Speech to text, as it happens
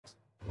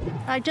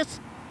I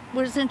just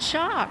was in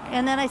shock.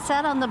 And then I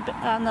sat on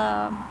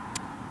the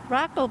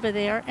rock over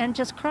there and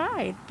just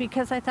cried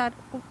because I thought,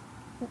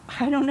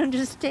 I don't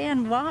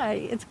understand why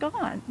it's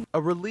gone.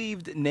 A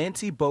relieved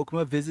Nancy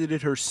Bokma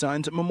visited her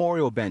son's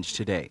memorial bench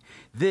today.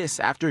 This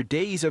after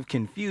days of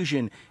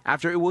confusion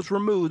after it was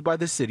removed by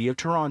the City of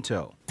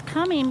Toronto. It's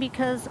coming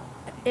because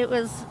it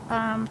was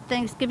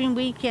Thanksgiving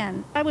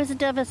weekend. I was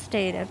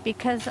devastated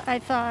because I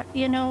thought,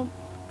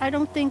 I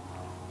don't think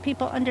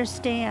people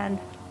understand,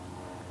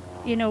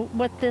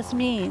 what this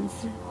means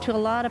to a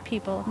lot of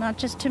people, not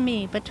just to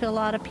me, but to a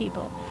lot of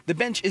people. The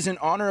bench is in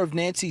honor of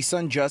Nancy's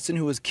son Justin,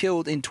 who was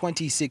killed in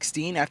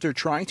 2016 after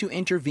trying to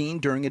intervene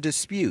during a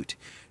dispute.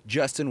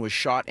 Justin was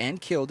shot and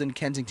killed in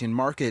Kensington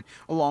Market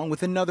along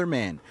with another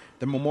man.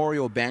 The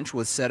memorial bench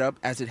was set up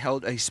as it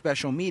held a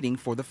special meeting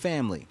for the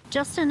family.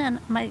 Justin and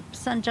my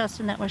son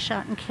Justin that was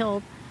shot and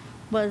killed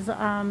was,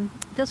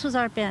 this was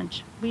our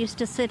bench. We used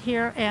to sit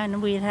here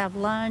and we'd have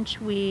lunch,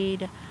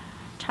 we'd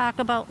talk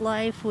about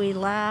life, we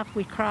laugh,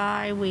 we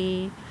cry,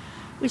 we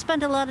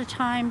spend a lot of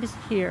time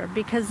here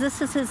because this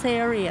is his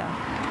area.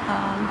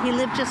 He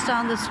lived just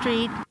down the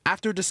street.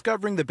 After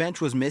discovering the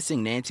bench was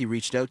missing, Nancy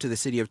reached out to the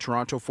City of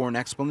Toronto for an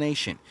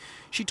explanation.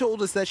 She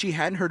told us that she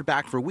hadn't heard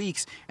back for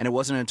weeks, and it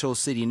wasn't until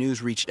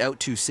CityNews reached out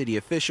to city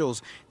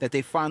officials that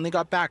they finally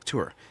got back to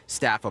her.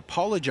 Staff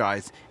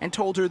apologized and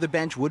told her the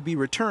bench would be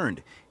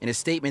returned. In a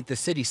statement, the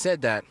city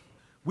said that,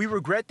 "We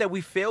regret that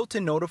we failed to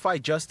notify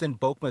Justin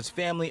Bokma's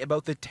family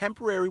about the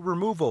temporary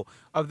removal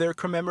of their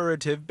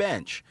commemorative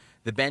bench.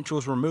 The bench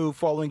was removed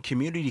following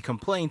community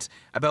complaints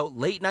about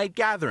late-night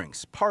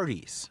gatherings,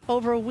 parties."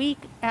 Over a week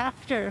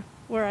after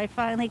where I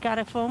finally got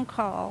a phone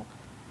call,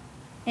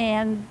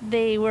 and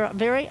they were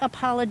very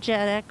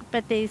apologetic,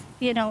 but they,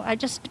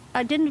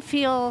 I didn't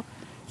feel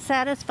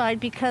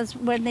satisfied because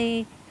when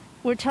they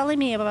were telling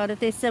me about it,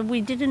 they said, we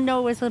didn't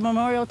know it was a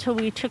memorial till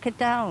we took it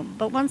down.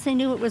 But once they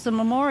knew it was a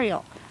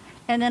memorial,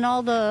 and then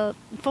all the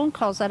phone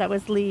calls that I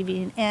was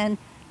leaving, and,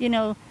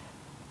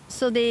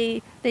 so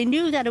they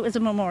knew that it was a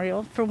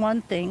memorial, for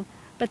one thing,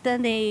 but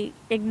then they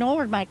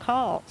ignored my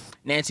calls.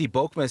 Nancy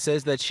Bokma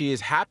says that she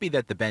is happy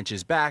that the bench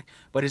is back,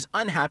 but is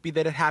unhappy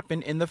that it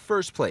happened in the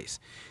first place.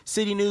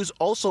 CityNews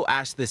also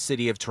asked the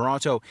City of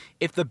Toronto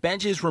if the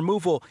bench's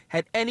removal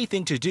had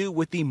anything to do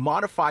with the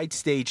modified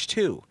Stage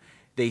 2.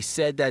 They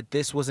said that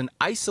this was an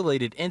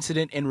isolated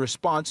incident in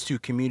response to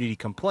community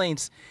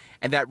complaints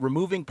and that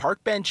removing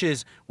park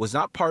benches was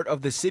not part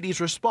of the city's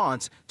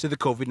response to the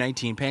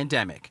COVID-19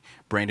 pandemic.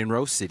 Brandon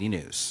Rowe, City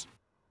News.